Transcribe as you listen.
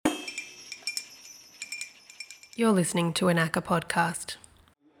You're listening to an ACCA podcast.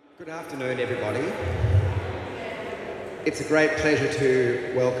 Good afternoon, everybody. It's a great pleasure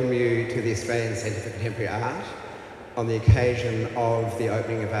to welcome you to the Australian Centre for Contemporary Art on the occasion of the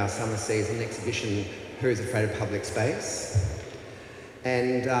opening of our summer season exhibition, Who's Afraid of Public Space?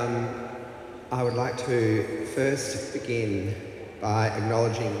 And I would like to first begin by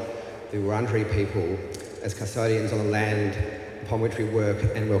acknowledging the Wurundjeri people as custodians on the land upon which we work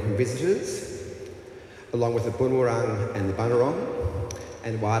and welcome visitors, along with the Bunwurrung and the Bunurong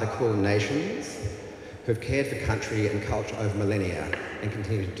and wider Kulin nations who have cared for country and culture over millennia and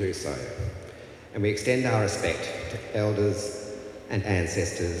continue to do so. And we extend our respect to elders and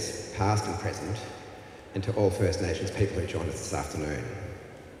ancestors, past and present, and to all First Nations people who join us this afternoon.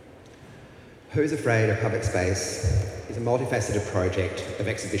 Who's Afraid of Public Space is a multifaceted project of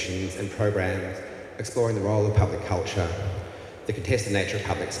exhibitions and programs exploring the role of public culture, the contested nature of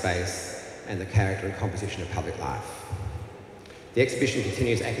public space, and the character and composition of public life. The exhibition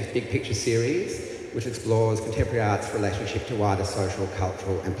continues ACCA's Big Picture series, which explores contemporary art's relationship to wider social,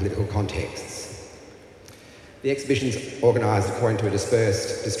 cultural and political contexts. The exhibition is organised according to a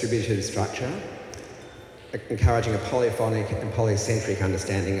dispersed, distributed structure, encouraging a polyphonic and polycentric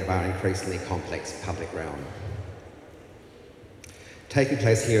understanding of our increasingly complex public realm. Taking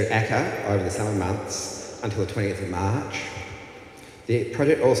place here at ACCA over the summer months until the 20th of March, the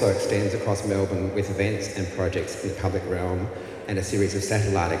project also extends across Melbourne with events and projects in the public realm and a series of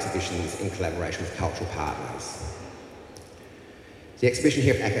satellite exhibitions in collaboration with cultural partners. The exhibition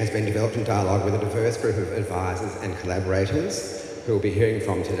here at ACCA has been developed in dialogue with a diverse group of advisors and collaborators who we'll be hearing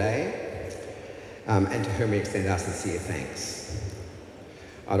from today, and to whom we extend our sincere thanks.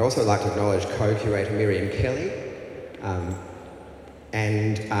 I'd also like to acknowledge co-curator Miriam Kelly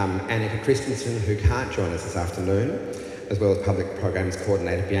and Annika Christensen, who can't join us this afternoon, as well as Public Programs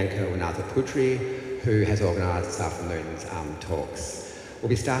Coordinator Bianca Winatha-Putri, who has organised this afternoon's talks. We'll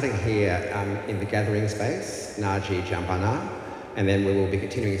be starting here in the gathering space, Naji Jambana, and then we will be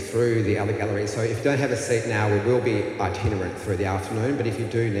continuing through the other galleries. So if you don't have a seat now, we will be itinerant through the afternoon, but if you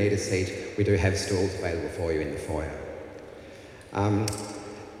do need a seat, we do have stools available for you in the foyer.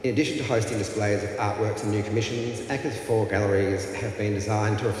 In addition to hosting displays of artworks and new commissions, ACCA's 4 galleries have been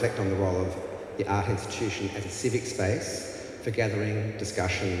designed to reflect on the role of the art institution as a civic space for gathering,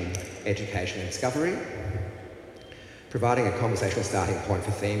 discussion, education and discovery, providing a conversational starting point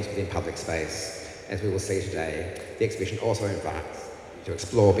for themes within public space. As we will see today, the exhibition also invites you to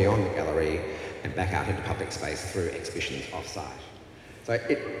explore beyond the gallery and back out into public space through exhibitions off-site. So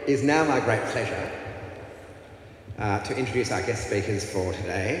it is now my great pleasure to introduce our guest speakers for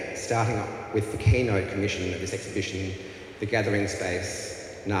today, starting off with the keynote commission of this exhibition, The Gathering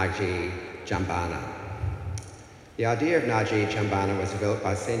Space, Naji Jambana. The idea of Naji Jambana was developed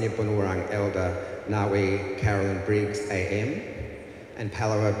by senior Bunurong elder Nawi Carolyn Briggs AM and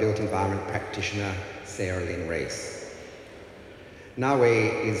Palawa built environment practitioner Sarah Lynn Rees.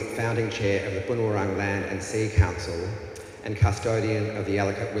 Nawi is founding chair of the Bunurong Land and Sea Council and custodian of the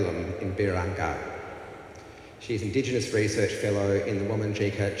Yalukit Willem in Biranga. She is Indigenous Research Fellow in the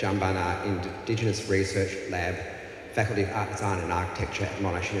Wominjeka Jambana Indigenous Research Lab, Faculty of Art Design and Architecture at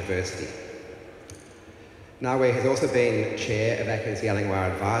Monash University. Nawi has also been chair of ACCA's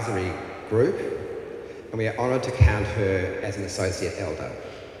Yalingwara Advisory Group, and we are honoured to count her as an associate elder.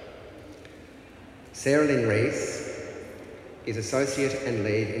 Sarah Lynn Rees is associate and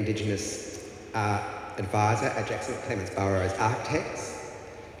lead Indigenous advisor at Jackson Clements Burrows Architects,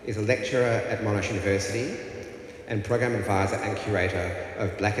 is a lecturer at Monash University, and program advisor and curator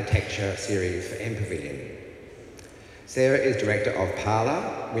of Black Architecture series for M Pavilion. Sarah is director of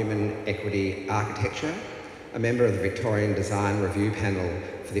PALA, Women Equity Architecture, a member of the Victorian Design Review Panel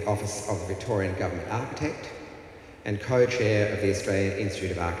for the Office of the Victorian Government Architect, and co-chair of the Australian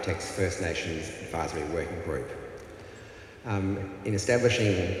Institute of Architects First Nations Advisory Working Group. In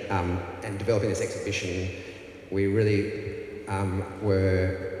establishing and developing this exhibition, we really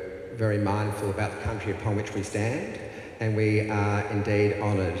were very mindful about the country upon which we stand, and we are indeed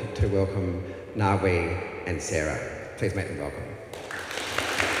honoured to welcome Nawi and Sarah. Please make them welcome.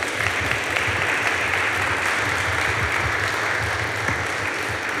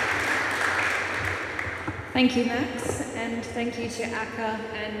 Thank you, Max, and thank you to ACCA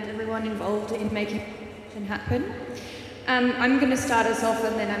and everyone involved in making it happen. I'm going to start us off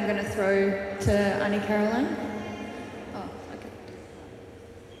and then I'm going to throw to Annie Caroline. Oh,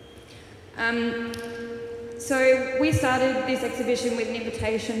 okay. So we started this exhibition with an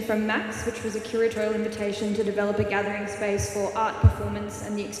invitation from Max, which was a curatorial invitation to develop a gathering space for art, performance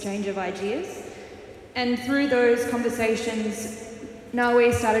and the exchange of ideas. And through those conversations,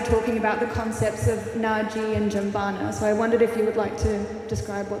 Nawi started talking about the concepts of Naji and Jambana. So I wondered if you would like to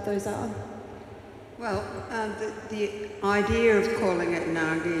describe what those are. Well, the idea of calling it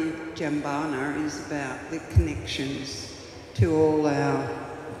Nagi Jambana is about the connections to all our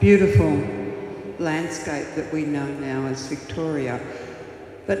beautiful landscape that we know now as Victoria.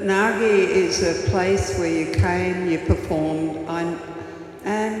 But Nagi is a place where you came, you performed,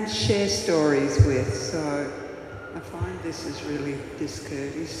 and share stories with. So I find this is really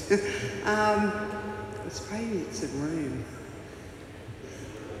discourteous. Maybe it's a room.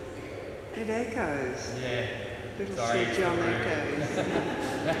 It echoes. Yeah. Little Sorry, Sir John echoes.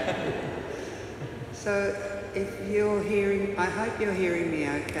 So if you're hearing, I hope you're hearing me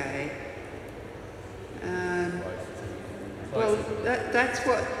okay. Well, that's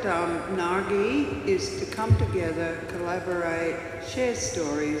what Nagi is, to come together, collaborate, share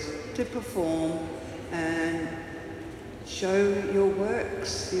stories, to perform and show your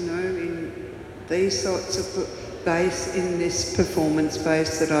works, you know, in these sorts of in this performance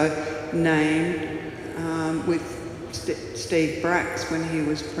space that I named with Steve Bracks when he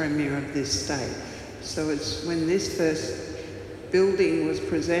was Premier of this state. So it's when this first building was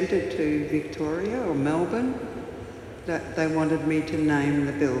presented to Victoria or Melbourne that they wanted me to name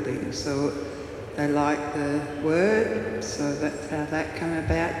the building. So they liked the word, so that's how that came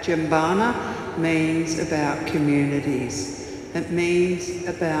about. Jambana means about communities. It means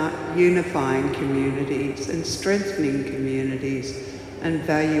about unifying communities and strengthening communities and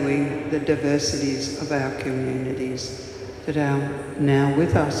valuing the diversities of our communities that are now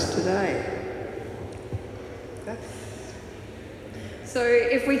with us today. So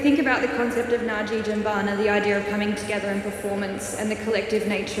if we think about the concept of Naji Jambana, the idea of coming together in performance and the collective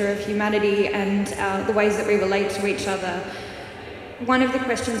nature of humanity and the ways that we relate to each other, one of the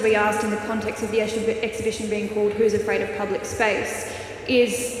questions we asked in the context of the exhibition being called Who's Afraid of Public Space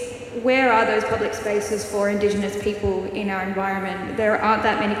is, where are those public spaces for Indigenous people in our environment? There aren't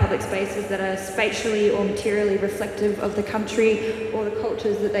that many public spaces that are spatially or materially reflective of the country or the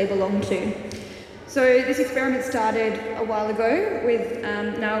cultures that they belong to. So this experiment started a while ago with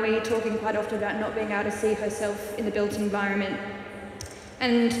Nawi talking quite often about not being able to see herself in the built environment,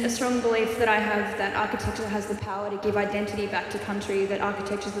 and a strong belief that I have that architecture has the power to give identity back to country that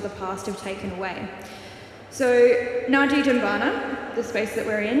architectures of the past have taken away. So Naji Jambana, the space that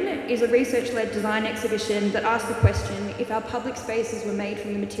we're in, is a research-led design exhibition that asks the question, if our public spaces were made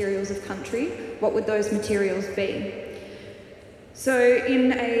from the materials of country, what would those materials be? So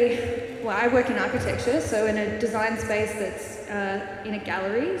I work in architecture, so in a design space that's in a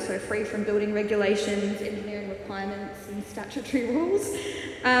gallery, so free from building regulations, engineering requirements and statutory rules,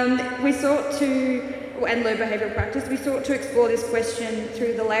 and low behavioural practice, we sought to explore this question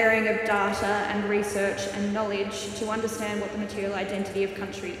through the layering of data and research and knowledge to understand what the material identity of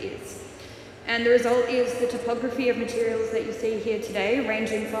country is. And the result is the topography of materials that you see here today,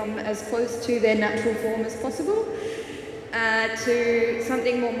 ranging from as close to their natural form as possible to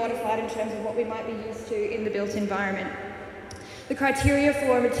something more modified in terms of what we might be used to in the built environment. The criteria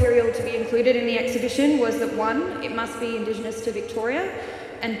for a material to be included in the exhibition was that 1, it must be Indigenous to Victoria,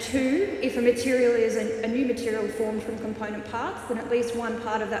 and 2, if a material is a new material formed from component parts, then at least one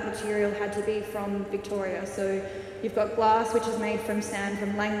part of that material had to be from Victoria. So you've got glass, which is made from sand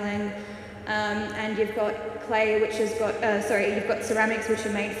from Lang Lang, and you've got clay, which has got, you've got ceramics, which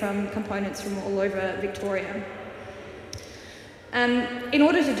are made from components from all over Victoria. In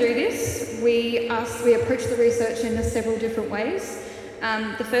order to do this, we approached the research in several different ways.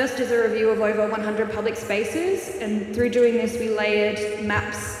 The first is a review of over 100 public spaces, and through doing this we layered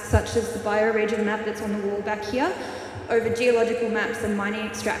maps such as the bioregion map that's on the wall back here, over geological maps and mining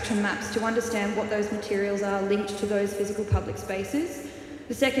extraction maps to understand what those materials are linked to those physical public spaces.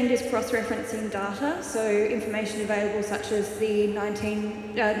 The second is cross-referencing data, so information available such as the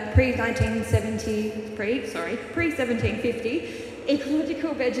pre-1750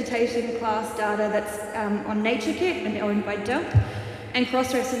 ecological vegetation class data that's on NatureKit and owned by DELP, and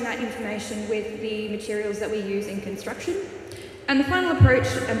cross-referencing that information with the materials that we use in construction. And the final approach,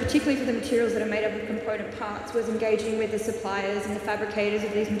 and particularly for the materials that are made up of component parts, was engaging with the suppliers and the fabricators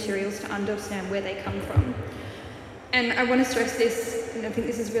of these materials to understand where they come from. And I want to stress this, and I think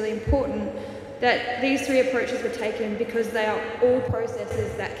this is really important, that these 3 approaches were taken because they are all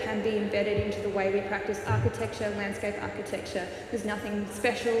processes that can be embedded into the way we practice architecture, landscape architecture. There's nothing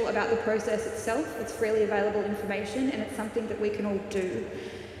special about the process itself. It's freely available information, and it's something that we can all do.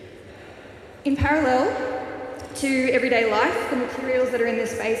 In parallel to everyday life, the materials that are in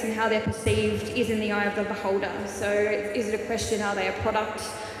this space and how they're perceived is in the eye of the beholder. So is it a question, are they a product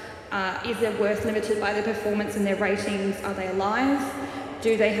Is their worth limited by their performance and their ratings? Are they alive?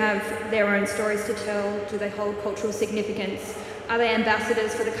 Do they have their own stories to tell? Do they hold cultural significance? Are they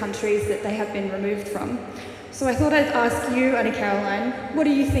ambassadors for the countries that they have been removed from? So I thought I'd ask you, Annie-Caroline, what do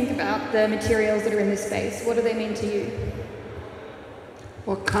you think about the materials that are in this space? What do they mean to you?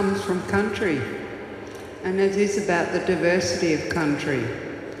 What comes from country? And it is about the diversity of country.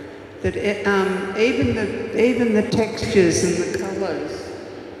 That even the textures and the colours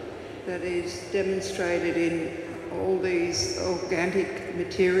that is demonstrated in all these organic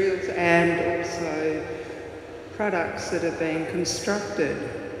materials and also products that are being constructed.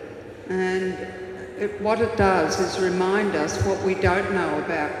 And what it does is remind us what we don't know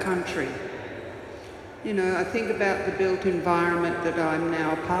about country. You know, I think about the built environment that I'm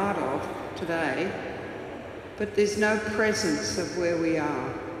now a part of today, but there's no presence of where we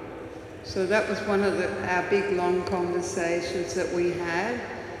are. So that was one of our big long conversations that we had,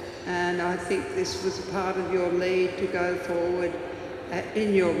 and I think this was a part of your lead to go forward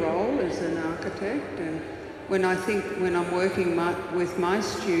in your role as an architect. And when I'm working with my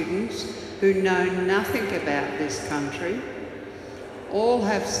students who know nothing about this country, all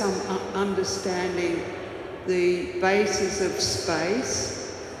have some understanding the basis of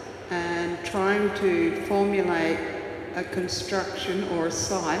space and trying to formulate a construction or a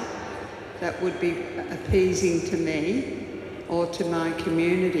site that would be appeasing to me or to my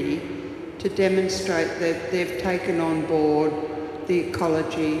community, to demonstrate that they've taken on board the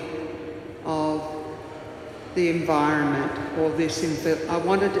ecology of the environment, or this. I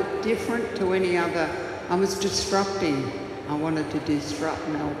wanted it different to any other. I was disrupting. I wanted to disrupt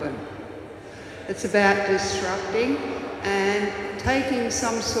Melbourne. It's about disrupting and taking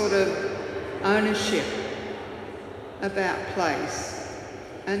some sort of ownership about place.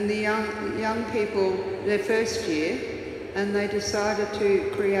 And the young people, their first year, and they decided to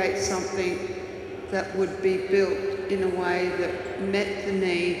create something that would be built in a way that met the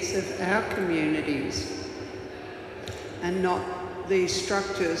needs of our communities and not these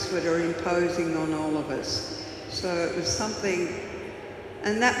structures that are imposing on all of us. So it was something,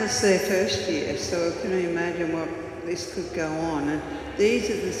 and that was their first year, so can you imagine what this could go on? And these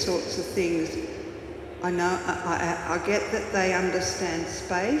are the sorts of things. I know, I get that they understand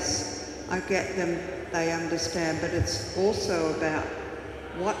space, I get them, they understand, but it's also about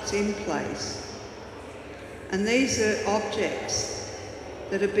what's in place. And these are objects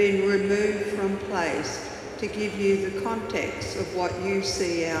that have been removed from place to give you the context of what you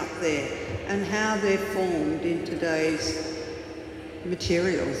see out there and how they're formed in today's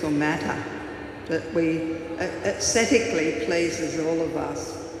materials or matter that aesthetically pleases all of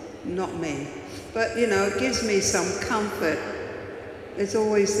us, not me. But, you know, it gives me some comfort. There's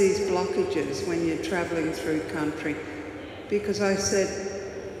always these blockages when you're travelling through country. Because I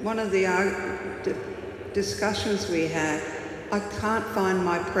said, one of the discussions we had, I can't find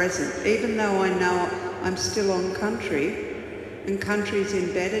my present. Even though I know I'm still on country, and country's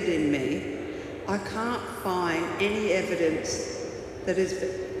embedded in me, I can't find any evidence that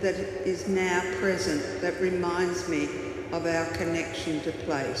is now present that reminds me of our connection to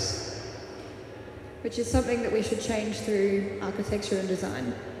place. Which is something that we should change through architecture and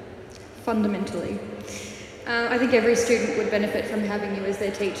design, fundamentally. I think every student would benefit from having you as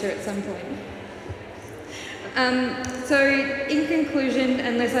their teacher at some point. So in conclusion,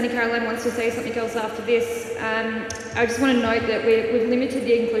 unless Annie-Caroline wants to say something else after this, I just want to note that we've limited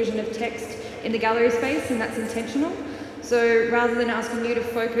the inclusion of text in the gallery space, and that's intentional. So rather than asking you to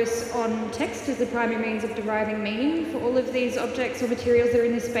focus on text as the primary means of deriving meaning for all of these objects or materials that are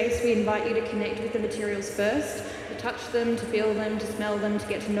in this space, we invite you to connect with the materials first, to touch them, to feel them, to smell them, to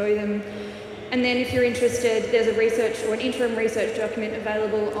get to know them. And then if you're interested, there's a research or an interim research document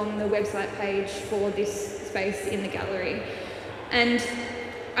available on the website page for this space in the gallery. And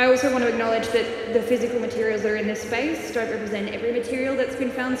I also want to acknowledge that the physical materials that are in this space don't represent every material that's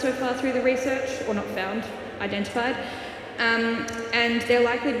been found so far through the research, or not found, identified. And there are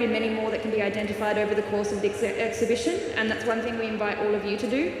likely to be many more that can be identified over the course of the exhibition, and that's one thing we invite all of you to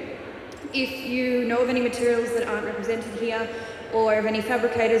do. If you know of any materials that aren't represented here, or of any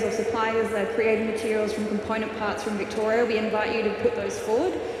fabricators or suppliers that are creating materials from component parts from Victoria, we invite you to put those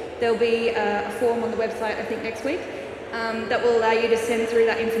forward. There'll be a form on the website, I think next week, that will allow you to send through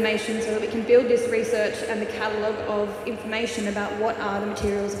that information so that we can build this research and the catalogue of information about what are the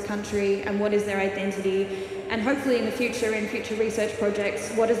materials of country and what is their identity, and hopefully in the future, in future research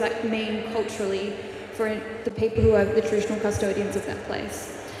projects, what does that mean culturally for the people who are the traditional custodians of that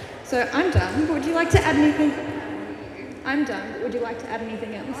place. So I'm done, but would you like to add anything? I'm done, but would you like to add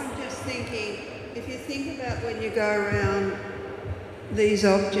anything else? I'm just thinking, if you think about when you go around these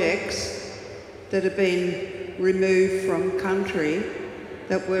objects that have been removed from country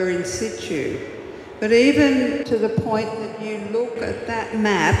that were in situ. But even to the point that you look at that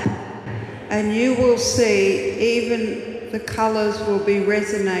map and you will see even the colours will be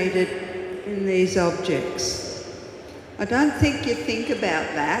resonated in these objects. I don't think you think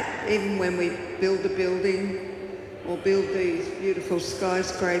about that even when we build a building or build these beautiful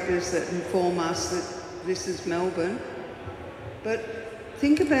skyscrapers that inform us that this is Melbourne. But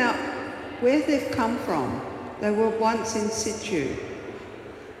think about where they've come from. They were once in situ.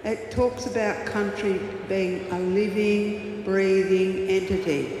 It talks about country being a living, breathing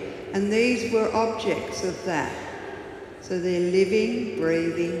entity. And these were objects of that. So they're living,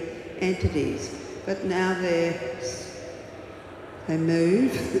 breathing entities. But now they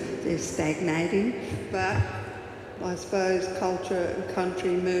move, they're stagnating. But I suppose culture and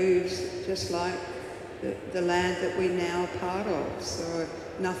country moves just like the land that we're now a part of. So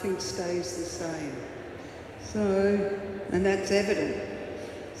nothing stays the same. So, and that's evident.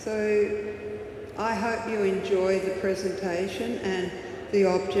 So I hope you enjoy the presentation and the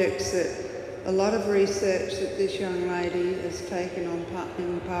objects that a lot of research that this young lady has taken on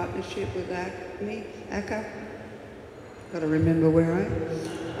in partnership with ACCA. Got to remember where I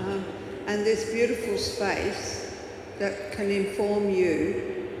am. And this beautiful space that can inform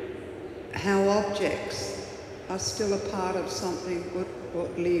you how objects are still a part of something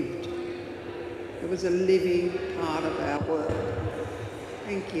what lived. It was a living part of our work.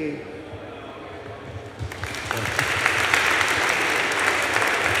 Thank you.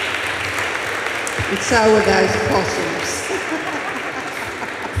 And so were those possums.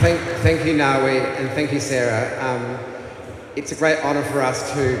 Thank you, Nawi, and thank you, Sarah. It's a great honour for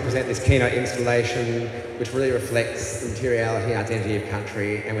us to present this keynote installation, which really reflects the materiality and identity of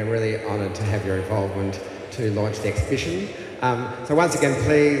country, and we're really honoured to have your involvement to launch the exhibition. So once again,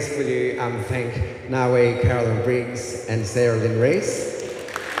 please will you thank Nawi Carolyn Briggs and Sarah Lynn Rees.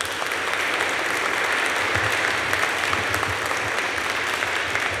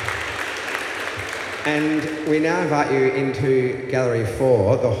 And we now invite you into Gallery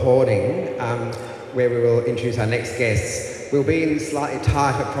 4, the hoarding, where we will introduce our next guests. We'll be in slightly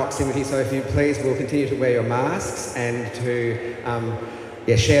tighter proximity, so if you please will continue to wear your masks and to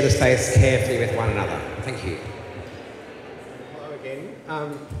share the space carefully with one another. Thank you. Hello again.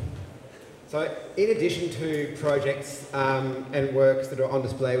 So in addition to projects and works that are on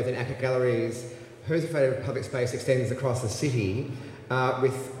display within ACCA Galleries, Who's Afraid of Public Space extends across the city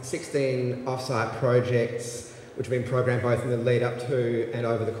with 16 off-site projects which have been programmed both in the lead up to and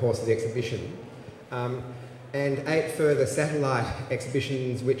over the course of the exhibition. And 8 further satellite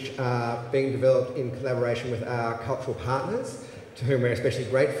exhibitions which are being developed in collaboration with our cultural partners, to whom we're especially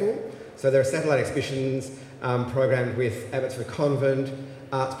grateful. So there are satellite exhibitions programmed with Abbotsford Convent,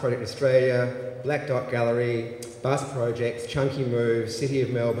 Arts Project Australia, Black Dot Gallery, Bus Projects, Chunky Moves, City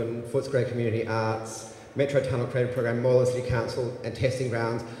of Melbourne, Footscray Community Arts, Metro Tunnel Creative Program, Moreland City Council and Testing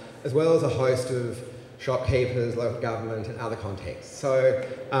Grounds, as well as a host of shopkeepers, local government and other contexts. So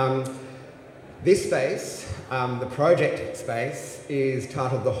this space, the project space, is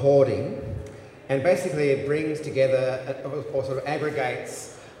titled The Hoarding, and basically it brings together or sort of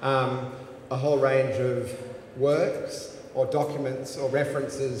aggregates a whole range of works or documents or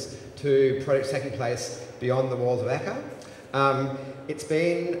references to projects taking place beyond the walls of ACCA. It's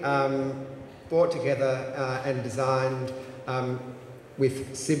been brought together and designed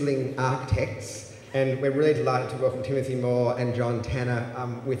with sibling architects, and we're really delighted to welcome Timothy Moore and John Tanner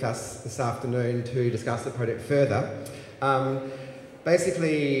with us this afternoon to discuss the project further.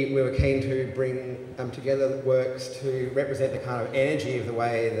 Basically, we were keen to bring together works to represent the kind of energy of the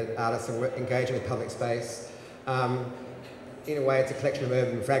way that artists are engaging with public space. In a way, it's a collection of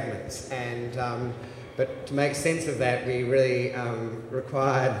urban fragments, and but to make sense of that, we really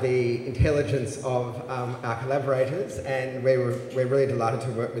required the intelligence of our collaborators, and we're really delighted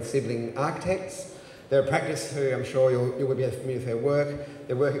to work with sibling architects. They're a practice who I'm sure you will be familiar with their work.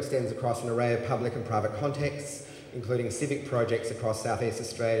 Their work extends across an array of public and private contexts, including civic projects across Southeast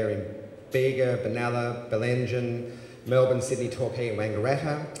Australia in Bega, Benalla, Bellingen, Melbourne, Sydney, Torquay and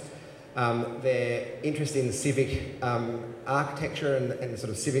Wangaratta. Their interest in civic architecture and sort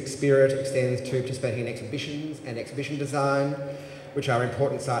of civic spirit extends to participating in exhibitions and exhibition design, which are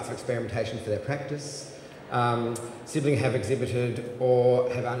important sites of experimentation for their practice. Sibling have exhibited or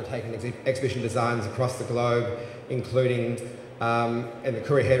have undertaken exhibition designs across the globe, including in the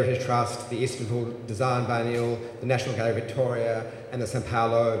Korea Heritage Trust, the Istanbul Design Biennial, the National Gallery Victoria, and the São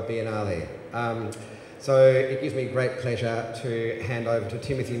Paulo Biennale. So it gives me great pleasure to hand over to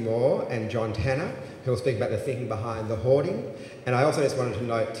Timothy Moore and John Tanner who will speak about the thinking behind the hoarding. And I also just wanted to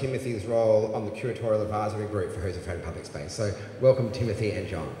note Timothy's role on the curatorial advisory group for Who's Afraid of Public Space. So welcome Timothy and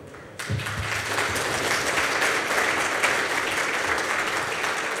John.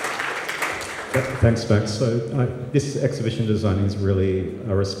 Thanks, Max. So this exhibition design is really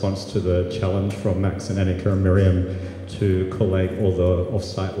a response to the challenge from Max and Annika and Miriam to collate all the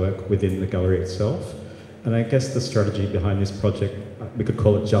off-site work within the gallery itself. And I guess the strategy behind this project, we could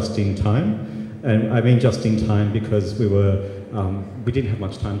call it just in time. And I mean just in time because we didn't have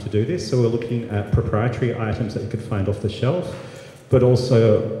much time to do this, so we're looking at proprietary items that you could find off the shelf, but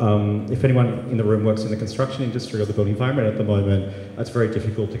also if anyone in the room works in the construction industry or the built environment at the moment, it's very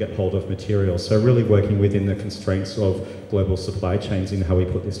difficult to get hold of materials. So really working within the constraints of global supply chains in how we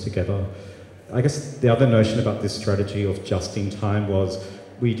put this together. I guess the other notion about this strategy of just in time was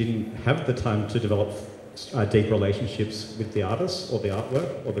we didn't have the time to develop deep relationships with the artists or the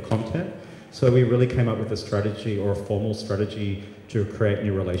artwork or the content. So we really came up with a strategy or a formal strategy to create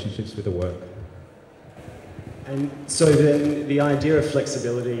new relationships with the work. And so then the idea of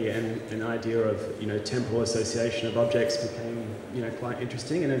flexibility and an idea of temporal association of objects became quite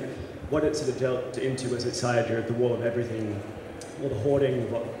interesting. And then what it sort of dealt into was its idea of the wall of everything, or the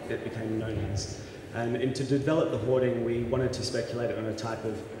hoarding, what it became known as. And to develop the hoarding, we wanted to speculate on a type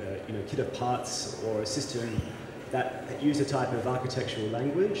of kit of parts or a system that used a type of architectural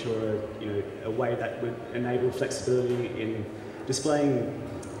language or a way that would enable flexibility in displaying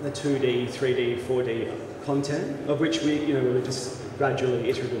the 2D, 3D, 4D content, of which we were just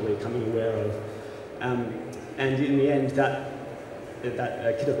gradually, iteratively coming aware of. And in the end, that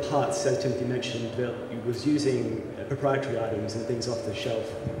kit of parts, as Timothy mentioned, was using proprietary items and things off the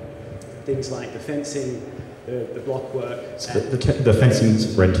shelf. Things like the fencing, the block work. So the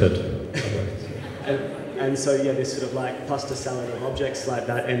fencing's rented. And so, this sort of like pasta salad of objects like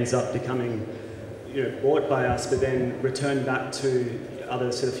that ends up becoming, bought by us, but then returned back to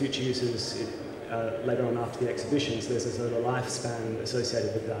other sort of future uses later on after the exhibitions. There's a sort of a lifespan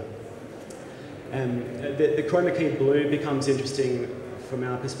associated with that. The chroma key blue becomes interesting from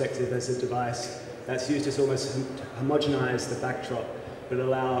our perspective as a device that's used to almost homogenize the backdrop, but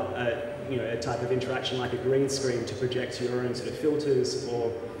allow a type of interaction like a green screen to project your own sort of filters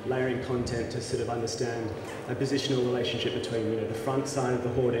or layering content to sort of understand a positional relationship between the front side of the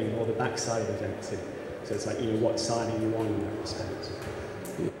hoarding or the back side of the fencing. So it's like what side are you on in that respect?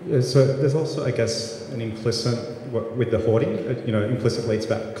 Yeah, so there's also, I guess, an implicit with the hoarding. Implicitly it's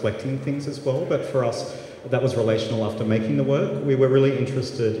about collecting things as well. But for us, that was relational after making the work. We were really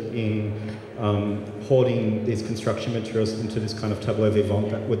interested in hoarding these construction materials into this kind of tableau vivant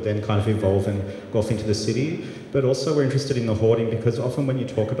that would then kind of evolve and go off into the city. But also we're interested in the hoarding because often when you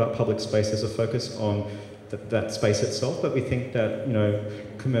talk about public space, there's a focus on that space itself, but we think that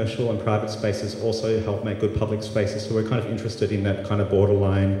commercial and private spaces also help make good public spaces. So we're kind of interested in that kind of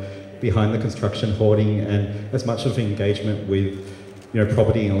borderline behind the construction hoarding and as much of engagement with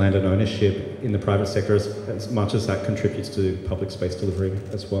property and land and ownership in the private sector as much as that contributes to public space delivery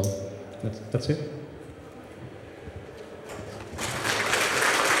as well. That's it.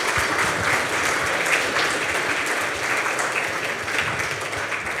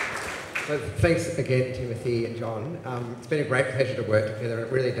 So thanks again, Timothy and John. It's been a great pleasure to work together.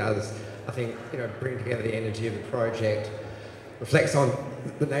 It really does, I think, bring together the energy of the project, reflects on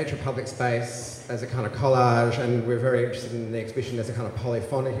the nature of public space as a kind of collage, and we're very interested in the exhibition as a kind of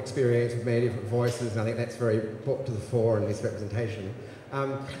polyphonic experience with many different voices, and I think that's very brought to the fore in this representation.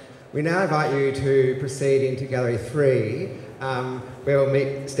 We now invite you to proceed into Gallery 3, where we'll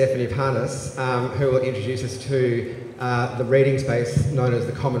meet Stephanie Parnas, who will introduce us to the reading space known as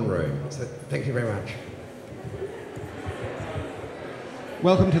the Common Room. So thank you very much.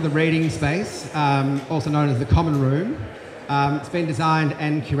 Welcome to the reading space, also known as the Common Room. It's been designed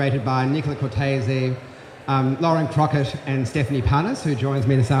and curated by Nicola Cortese, Lauren Crockett and Stephanie Parnas, who joins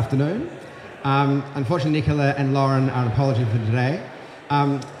me this afternoon. Unfortunately, Nicola and Lauren are an apology for today.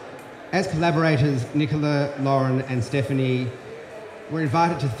 As collaborators, Nicola, Lauren and Stephanie were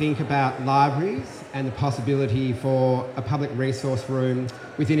invited to think about libraries and the possibility for a public resource room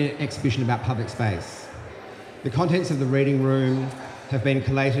within an exhibition about public space. The contents of the reading room have been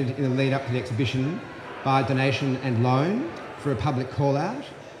collated in the lead up to the exhibition by donation and loan for a public call out,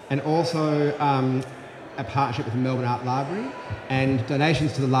 and also a partnership with the Melbourne Art Library, and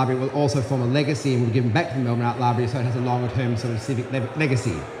donations to the library will also form a legacy and will be given back to the Melbourne Art Library, so it has a longer term sort of civic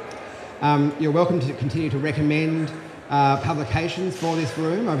legacy. You're welcome to continue to recommend publications for this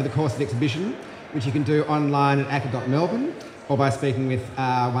room over the course of the exhibition, which you can do online at aca.melbourne or by speaking with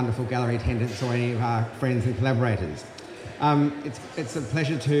our wonderful gallery attendants or any of our friends and collaborators. It's a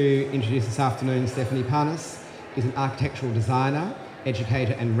pleasure to introduce this afternoon Stephanie Parnas. She's an architectural designer,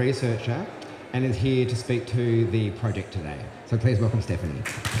 educator and researcher, and is here to speak to the project today. So please welcome Stephanie.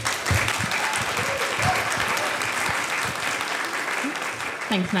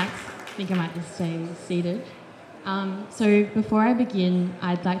 Thanks, Max. I think I might just stay seated. So before I begin,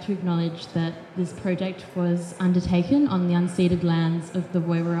 I'd like to acknowledge that this project was undertaken on the unceded lands of the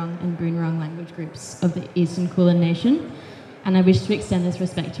Woiwurrung and Boonwurrung language groups of the Eastern Kulin Nation, and I wish to extend this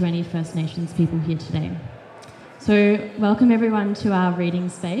respect to any First Nations people here today. So welcome everyone to our reading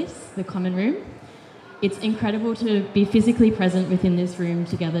space, the Common Room. It's incredible to be physically present within this room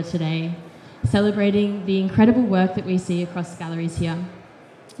together today, celebrating the incredible work that we see across galleries here.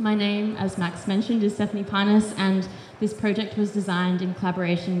 My name, as Max mentioned, is Stephanie Parnas, and this project was designed in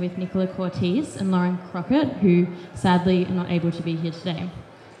collaboration with Nicola Cortese and Lauren Crockett, who sadly are not able to be here today.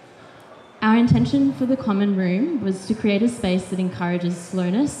 Our intention for the Common Room was to create a space that encourages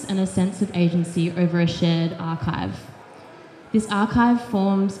slowness and a sense of agency over a shared archive. This archive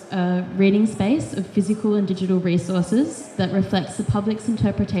forms a reading space of physical and digital resources that reflects the public's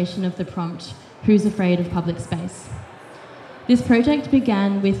interpretation of the prompt, "Who's afraid of public space?" This project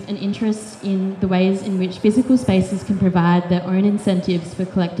began with an interest in the ways in which physical spaces can provide their own incentives for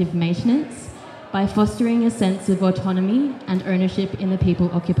collective maintenance by fostering a sense of autonomy and ownership in the people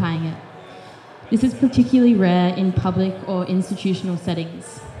occupying it. This is particularly rare in public or institutional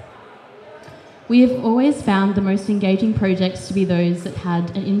settings. We have always found the most engaging projects to be those that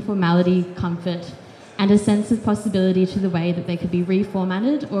had an informality, comfort, and a sense of possibility to the way that they could be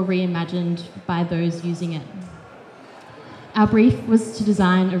reformatted or reimagined by those using it. Our brief was to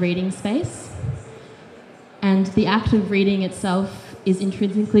design a reading space, and the act of reading itself is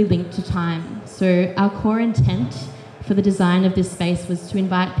intrinsically linked to time. So our core intent for the design of this space was to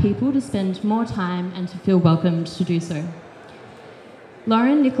invite people to spend more time and to feel welcomed to do so.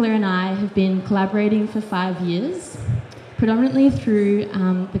 Lauren, Nicola and I have been collaborating for 5 years, predominantly through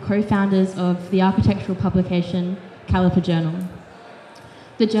the co-founders of the architectural publication Caliper Journal.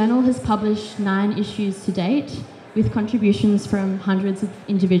 The journal has published 9 issues to date, with contributions from hundreds of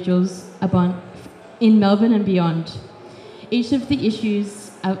individuals in Melbourne and beyond. Each of the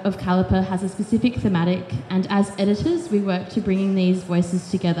issues of Caliper has a specific thematic, and as editors we work to bringing these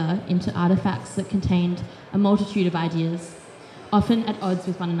voices together into artefacts that contained a multitude of ideas, often at odds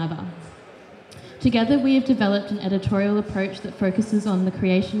with one another. Together we have developed an editorial approach that focuses on the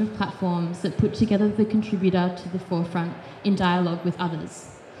creation of platforms that put together the contributor to the forefront in dialogue with others.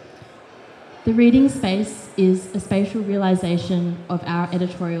 The reading space is a spatial realisation of our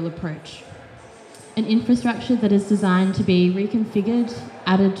editorial approach, an infrastructure that is designed to be reconfigured,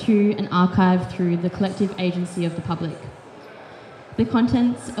 added to and archived through the collective agency of the public. The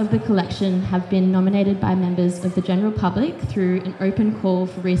contents of the collection have been nominated by members of the general public through an open call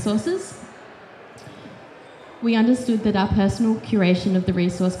for resources. We understood that our personal curation of the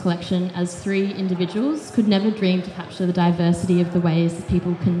resource collection as 3 individuals could never dream to capture the diversity of the ways that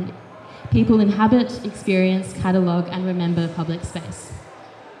people inhabit, experience, catalogue and remember public space.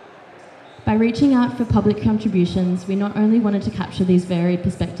 By reaching out for public contributions, we not only wanted to capture these varied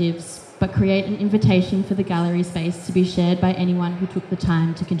perspectives, but create an invitation for the gallery space to be shared by anyone who took the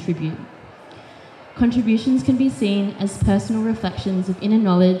time to contribute. Contributions can be seen as personal reflections of inner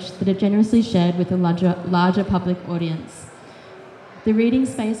knowledge that are generously shared with a larger public audience. The reading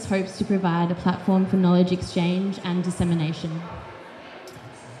space hopes to provide a platform for knowledge exchange and dissemination.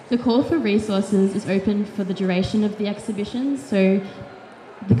 The call for resources is open for the duration of the exhibition, so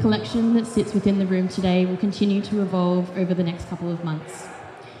the collection that sits within the room today will continue to evolve over the next couple of months.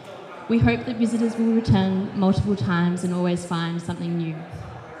 We hope that visitors will return multiple times and always find something new.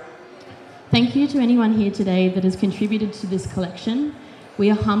 Thank you to anyone here today that has contributed to this collection. We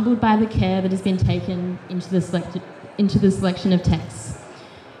are humbled by the care that has been taken into the selection of texts.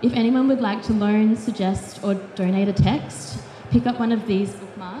 If anyone would like to loan, suggest or donate a text, pick up one of these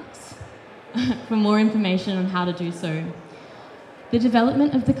bookmarks for more information on how to do so. The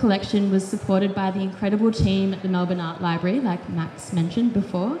development of the collection was supported by the incredible team at the Melbourne Art Library, like Max mentioned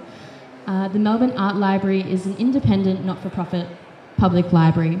before. The Melbourne Art Library is an independent, not-for-profit public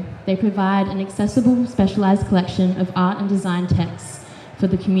library. They provide an accessible, specialised collection of art and design texts for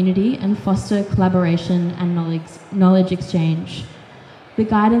the community and foster collaboration and knowledge exchange. The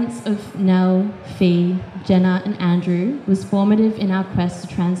guidance of Nell, Fee, Jenna and Andrew was formative in our quest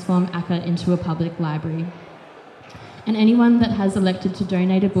to transform ACCA into a public library. And anyone that has elected to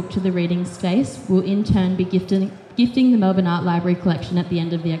donate a book to the reading space will in turn be gifting the Melbourne Art Library collection at the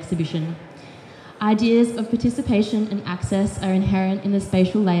end of the exhibition. Ideas of participation and access are inherent in the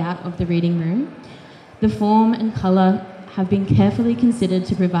spatial layout of the reading room. The form and colour have been carefully considered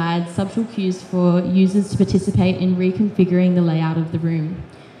to provide subtle cues for users to participate in reconfiguring the layout of the room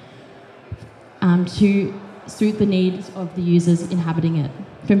to suit the needs of the users inhabiting it,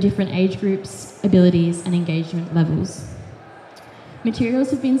 from different age groups, abilities, and engagement levels.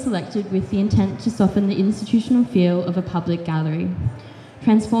 Materials have been selected with the intent to soften the institutional feel of a public gallery.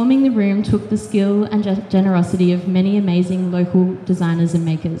 Transforming the room took the skill and generosity of many amazing local designers and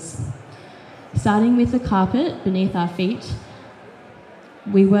makers. Starting with the carpet beneath our feet,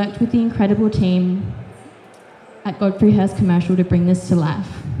 we worked with the incredible team at Godfrey Hirst Commercial to bring this to life.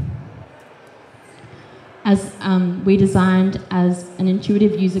 As we designed as an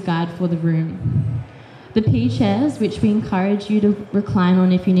intuitive user guide for the room. The P chairs, which we encourage you to recline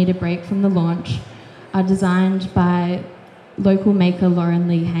on if you need a break from the launch, are designed by local maker Lauren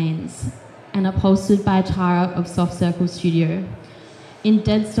Lee Haynes and upholstered by Tara of Soft Circle Studio, in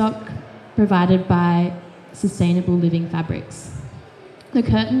dead stock provided by Sustainable Living Fabrics. The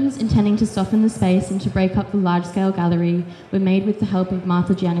curtains, intending to soften the space and to break up the large-scale gallery, were made with the help of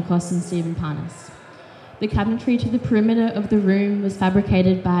Martha Giannakos and Stephen Parnas. The cabinetry to the perimeter of the room was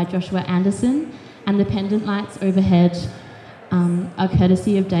fabricated by Joshua Anderson, and the pendant lights overhead are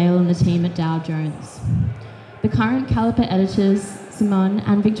courtesy of Dale and the team at Dow Jones. The current Caliper editors, Simone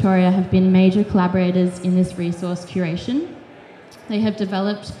and Victoria, have been major collaborators in this resource curation. They have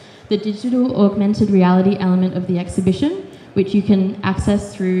developed the digital augmented reality element of the exhibition, which you can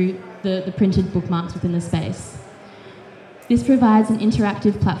access through the printed bookmarks within the space. This provides an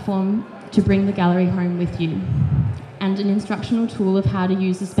interactive platform to bring the gallery home with you, and an instructional tool of how to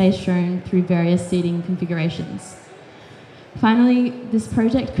use the space shown through various seating configurations. Finally, this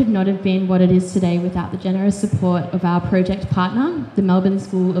project could not have been what it is today without the generous support of our project partner, the Melbourne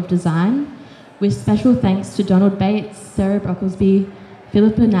School of Design, with special thanks to Donald Bates, Sarah Brocklesby,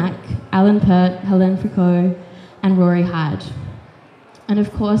 Philippa Knack, Alan Pert, Helene Foucault, and Rory Hyde. And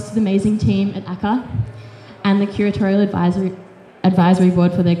of course, the amazing team at ACCA and the Curatorial Advisory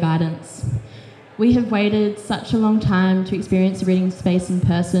Board for their guidance. We have waited such a long time to experience the reading space in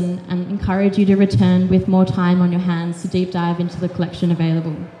person and encourage you to return with more time on your hands to deep dive into the collection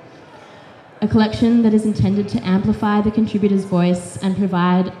available. A collection that is intended to amplify the contributor's voice and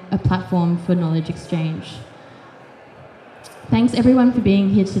provide a platform for knowledge exchange. Thanks everyone for being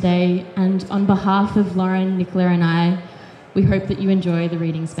here today, and on behalf of Lauren, Nicola and I, we hope that you enjoy the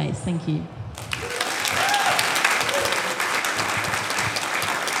reading space. Thank you.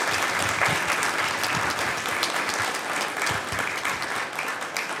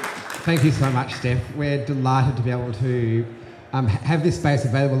 Thank you so much, Steph. We're delighted to be able to have this space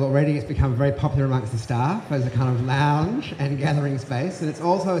available already. It's become very popular amongst the staff as a kind of lounge and gathering space, and it's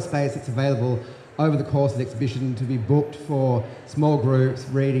also a space that's available over the course of the exhibition to be booked for small groups,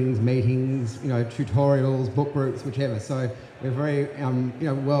 readings, meetings, tutorials, book groups, whichever. So we're very,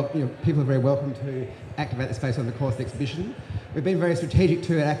 people are very welcome to activate the space over the course of the exhibition. We've been very strategic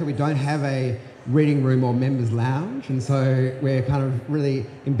too at ACCA. We don't have a reading room or members lounge, and so we're kind of really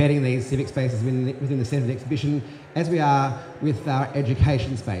embedding these civic spaces within the centre of the exhibition, as we are with our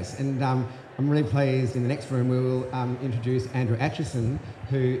education space. And I'm really pleased in the next room we will introduce Andrew Atchison,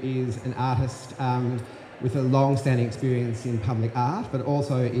 who is an artist with a long-standing experience in public art, but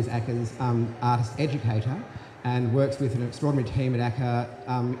also is ACCA's artist educator and works with an extraordinary team at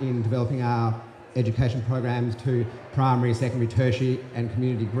ACCA in developing our education programs to primary, secondary, tertiary and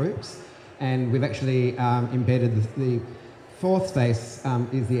community groups. And we've actually embedded the fourth space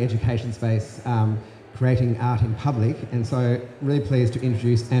is the education space, creating art in public. And so really pleased to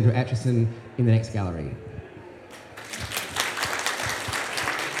introduce Andrew Atchison in the next gallery.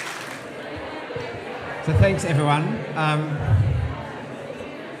 So thanks everyone.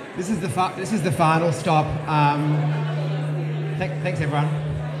 This is the final stop. Thanks everyone.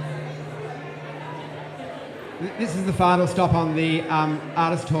 This is the final stop on the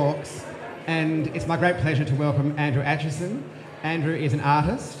Artist Talks, and it's my great pleasure to welcome Andrew Atchison. Andrew is an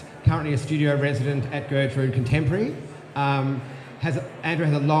artist, currently a studio resident at Gertrude Contemporary. Andrew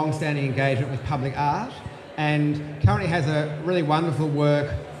has a long-standing engagement with public art and currently has a really wonderful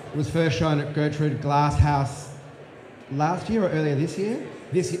work. It was first shown at Gertrude Glasshouse last year or earlier this year.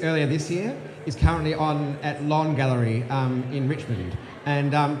 Earlier this year, is currently on at Lon Gallery in Richmond.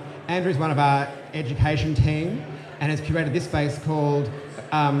 And Andrew is one of our education team and has curated this space called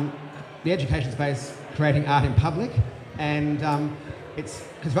the Education Space Creating Art in Public. And it's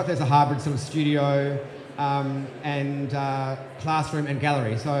constructed as a hybrid sort of studio and classroom and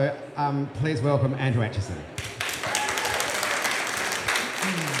gallery. So please welcome Andrew Atchison.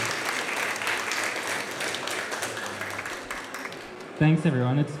 Thanks,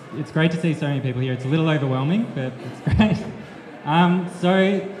 everyone. It's great to see so many people here. It's a little overwhelming, but it's great.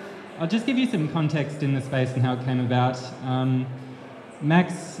 So I'll just give you some context in the space and how it came about.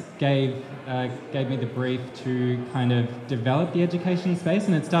 Max gave me the brief to kind of develop the education space,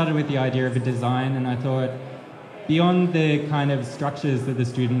 and it started with the idea of a design, and I thought beyond the kind of structures that the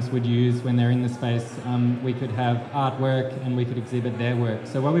students would use when they're in the space, we could have artwork and we could exhibit their work.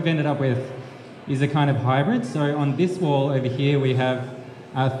 So what we've ended up with is a kind of hybrid. So on this wall over here, we have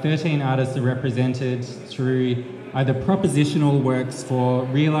 13 artists are represented through either propositional works for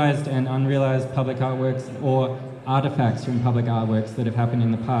realised and unrealised public artworks or artefacts from public artworks that have happened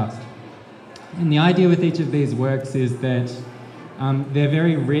in the past. And the idea with each of these works is that they're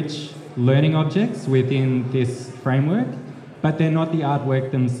very rich learning objects within this framework, but they're not the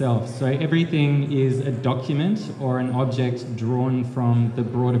artwork themselves. So everything is a document or an object drawn from the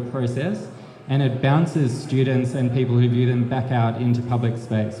broader process, and it bounces students and people who view them back out into public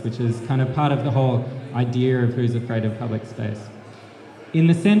space, which is kind of part of the whole idea of Who's Afraid of Public Space. In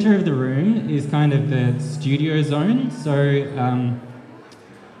the centre of the room is kind of the studio zone. So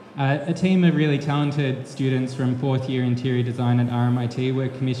a team of really talented students from fourth year interior design at RMIT were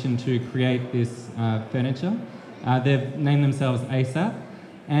commissioned to create this furniture. They've named themselves ASAP,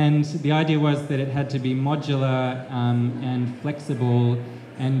 and the idea was that it had to be modular and flexible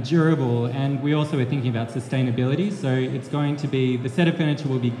and durable, and we also were thinking about sustainability. So it's going to be, the set of furniture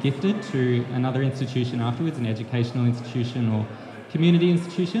will be gifted to another institution afterwards, an educational institution or community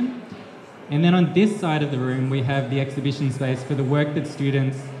institution. And then on this side of the room, we have the exhibition space for the work that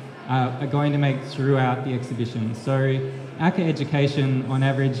students are going to make throughout the exhibition. So ACCA Education, on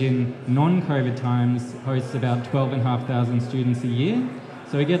average in non-COVID times, hosts about 12,500 students a year.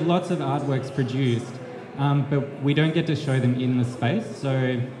 So we get lots of artworks produced, but we don't get to show them in the space.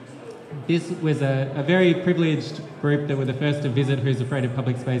 So this was a very privileged group that were the first to visit Who's Afraid of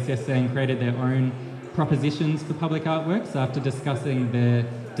Public Space yesterday and created their own propositions for public artworks after discussing the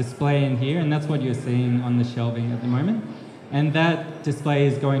display in here, and that's what you're seeing on the shelving at the moment. And that display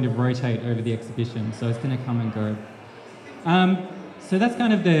is going to rotate over the exhibition, so it's going to come and go. So that's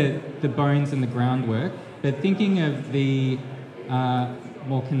kind of the bones and the groundwork, but thinking of the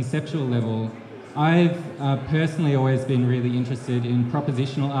more conceptual level, I've personally always been really interested in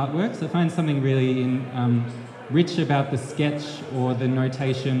propositional artworks. I find something really rich about the sketch or the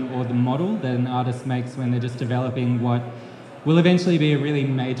notation or the model that an artist makes when they're just developing what will eventually be a really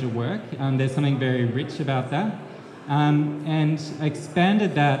major work. There's something very rich about that. And I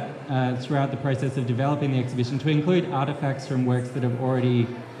expanded that throughout the process of developing the exhibition to include artefacts from works that have already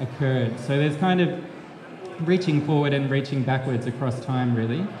occurred. So there's kind of reaching forward and reaching backwards across time,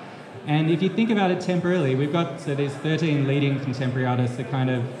 really. And if you think about it temporarily, we've got, so there's 13 leading contemporary artists that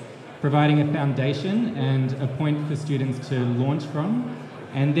kind of providing a foundation and a point for students to launch from.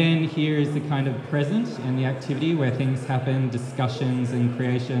 And then here is the kind of present and the activity where things happen, discussions and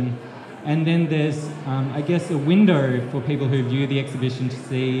creation. And then there's, I guess, a window for people who view the exhibition to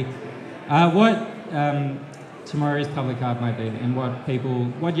see what tomorrow's public art might be and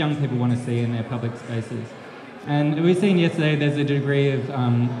what young people want to see in their public spaces. And we've seen yesterday there's a degree of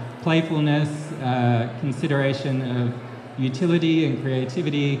playfulness, consideration of utility and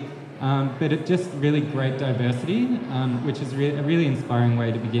creativity, but it just really great diversity, which is a really inspiring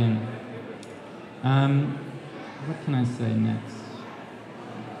way to begin. What can I say next?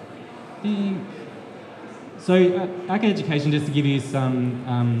 So ACCA Education, just to give you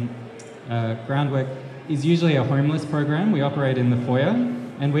some groundwork, is usually a homeless program. We operate in the foyer,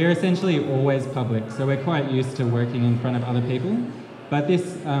 and we're essentially always public, so we're quite used to working in front of other people. But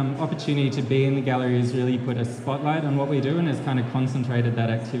this opportunity to be in the gallery has really put a spotlight on what we do and has kind of concentrated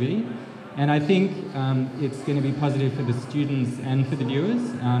that activity. And I think it's going to be positive for the students and for the viewers,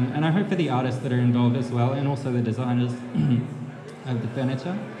 and I hope for the artists that are involved as well, and also the designers of the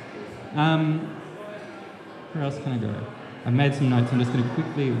furniture. Where else can I go? I've made some notes. I'm just going to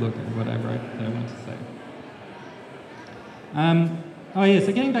quickly look at what I wrote that I wanted to say.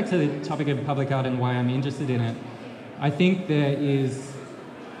 So getting back to the topic of public art and why I'm interested in it, I think there is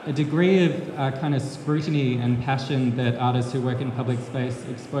a degree of kind of scrutiny and passion that artists who work in public space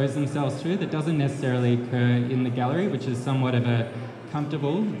expose themselves to that doesn't necessarily occur in the gallery, which is somewhat of a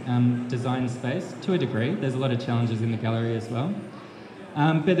comfortable design space to a degree. There's a lot of challenges in the gallery as well.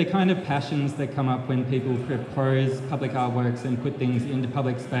 But the kind of passions that come up when people propose public artworks and put things into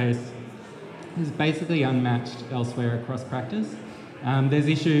public space is basically unmatched elsewhere across practice. There's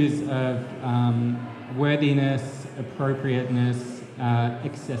issues of worthiness, appropriateness,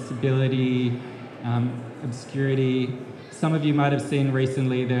 accessibility, obscurity, some of you might have seen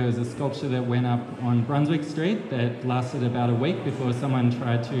recently there was a sculpture that went up on Brunswick Street that lasted about a week before someone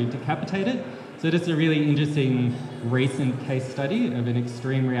tried to decapitate it. So just a really interesting recent case study of an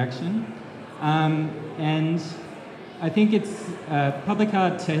extreme reaction. And I think it's public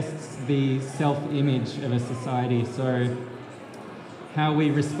art tests the self-image of a society. So how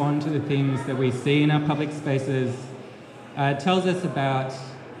we respond to the things that we see in our public spaces tells us about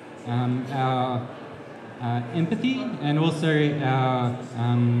our empathy and also our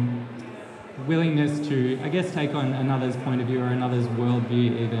willingness to, I guess, take on another's point of view or another's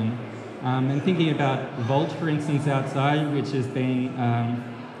worldview even. And thinking about Volt, for instance, outside, which has been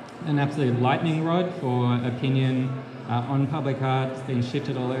an absolute lightning rod for opinion on public art. It's been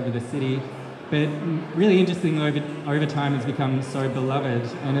shifted all over the city. But really interesting, over time has become so beloved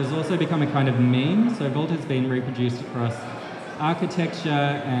and has also become a kind of meme. So Volt has been reproduced across architecture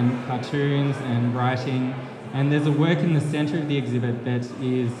and cartoons and writing. And there's a work in the centre of the exhibit that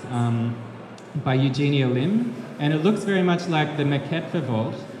is by Eugenia Lim. And it looks very much like the maquette for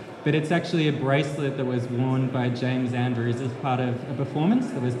Volt, but it's actually a bracelet that was worn by James Andrews as part of a performance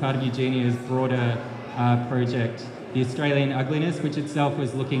that was part of Eugenia's broader project, The Australian Ugliness, which itself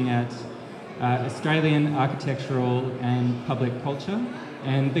was looking at Australian architectural and public culture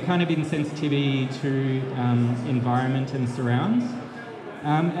and the kind of insensitivity to environment and surrounds.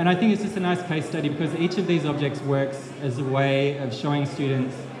 And I think it's just a nice case study because each of these objects works as a way of showing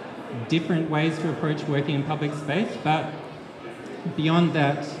students different ways to approach working in public space, but beyond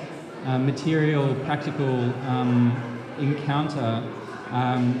that material, practical encounter,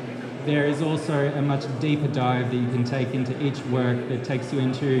 there is also a much deeper dive that you can take into each work that takes you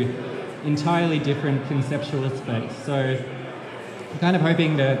into entirely different conceptual space. So I'm kind of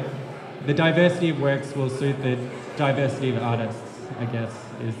hoping that the diversity of works will suit the diversity of artists, I guess,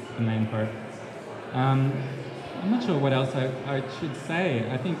 is the main part. I'm not sure what else I should say.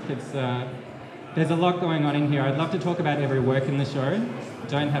 I think it's there's a lot going on in here. I'd love to talk about every work in the show.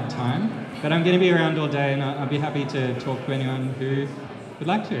 Don't have time, but I'm going to be around all day and I'll be happy to talk to anyone who would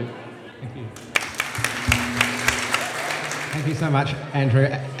like to. Thank you. Thank you so much, Andrew.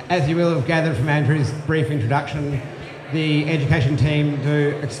 As you will have gathered from Andrew's brief introduction, the education team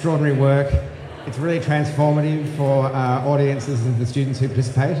do extraordinary work. It's really transformative for audiences and the students who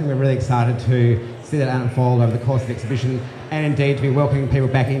participate, and we're really excited to see that unfold over the course of the exhibition and indeed to be welcoming people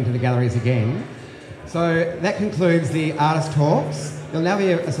back into the galleries again. So that concludes the artist talks. There'll now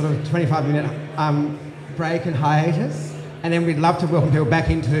be a sort of 25-minute break and hiatus, and then we'd love to welcome people back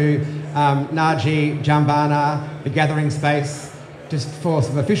into Narji, Jambana, the gathering space, just for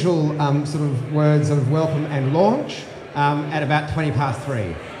some official sort of words of welcome and launch at about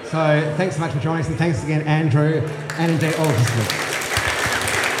 3:20. So thanks so much for joining us, and thanks again, Andrew, and indeed all participants.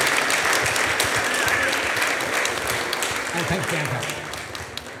 And thanks, Bianca.